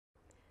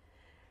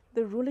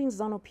The ruling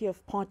ZANU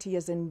PF party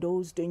has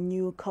endorsed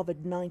new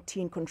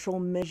COVID-19 control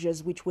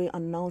measures which were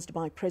announced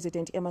by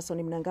President Emmerson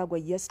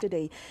Mnangagwa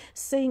yesterday,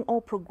 saying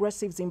all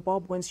progressive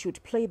Zimbabweans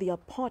should play their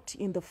part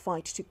in the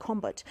fight to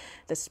combat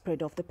the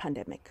spread of the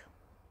pandemic.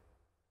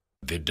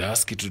 The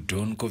dusk to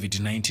dawn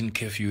COVID-19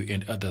 curfew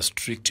and other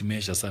strict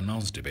measures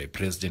announced by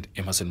President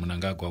Emmerson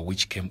Mnangagwa,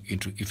 which came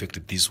into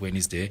effect this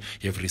Wednesday,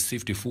 have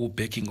received full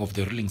backing of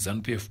the ruling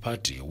ZANU PF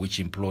party, which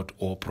implored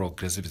all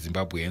progressive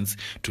Zimbabweans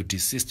to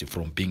desist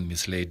from being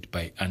misled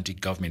by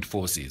anti-government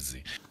forces.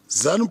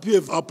 ZANU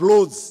PF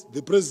applauds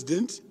the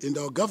President and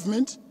our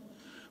government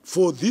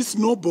for this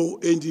noble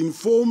and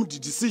informed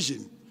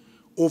decision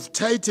of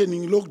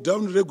tightening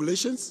lockdown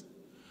regulations.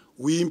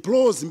 We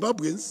implore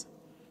Zimbabweans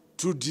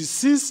to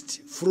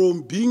desist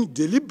from being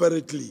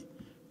deliberately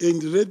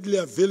and readily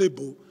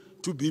available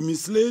to be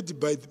misled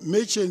by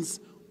merchants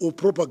of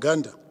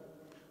propaganda,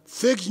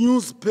 fake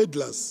news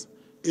peddlers,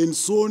 and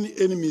sworn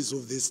enemies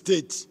of the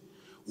state,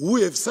 who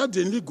have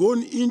suddenly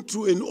gone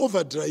into an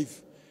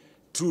overdrive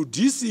to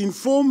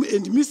disinform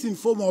and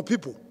misinform our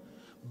people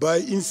by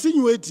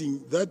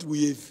insinuating that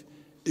we have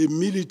a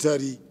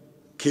military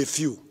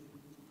curfew.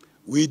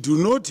 We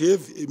do not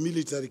have a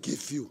military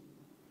curfew,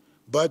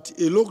 but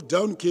a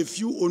lockdown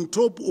curfew on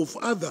top of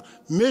other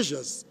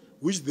measures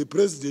which the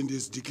President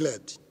has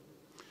declared.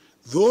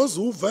 Those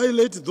who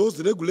violate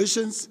those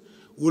regulations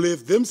will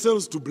have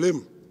themselves to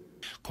blame.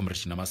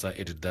 Comrade Namasa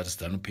added that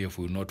ZANU PF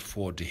will not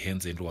fold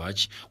hands and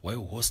watch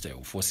while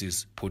hostile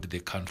forces put the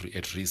country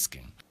at risk.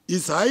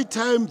 It's high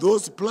time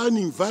those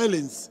planning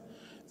violence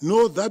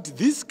know that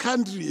this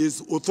country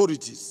has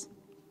authorities,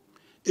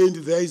 and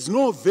there is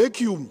no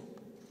vacuum,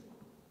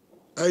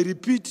 I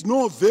repeat,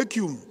 no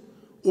vacuum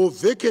or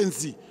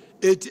vacancy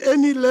at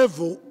any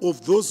level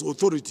of those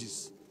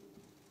authorities,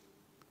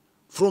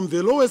 from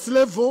the lowest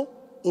level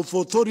of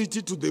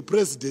authority to the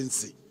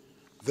presidency.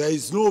 There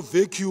is no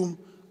vacuum,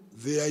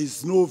 there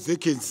is no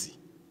vacancy.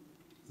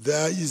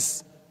 There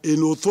is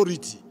an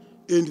authority,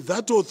 and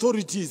that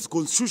authority is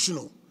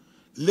constitutional.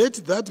 Let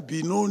that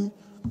be known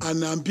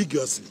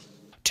unambiguously.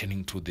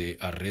 Turning to the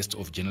arrest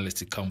of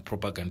journalist cum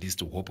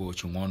propagandist Hope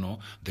Ochingono,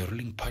 the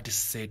ruling party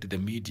said the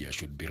media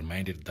should be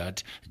reminded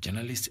that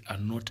journalists are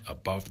not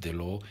above the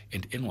law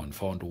and anyone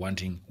found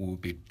wanting will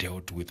be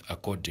dealt with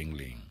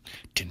accordingly.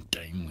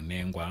 Tintai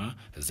Munengwa,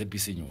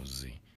 ZBC News.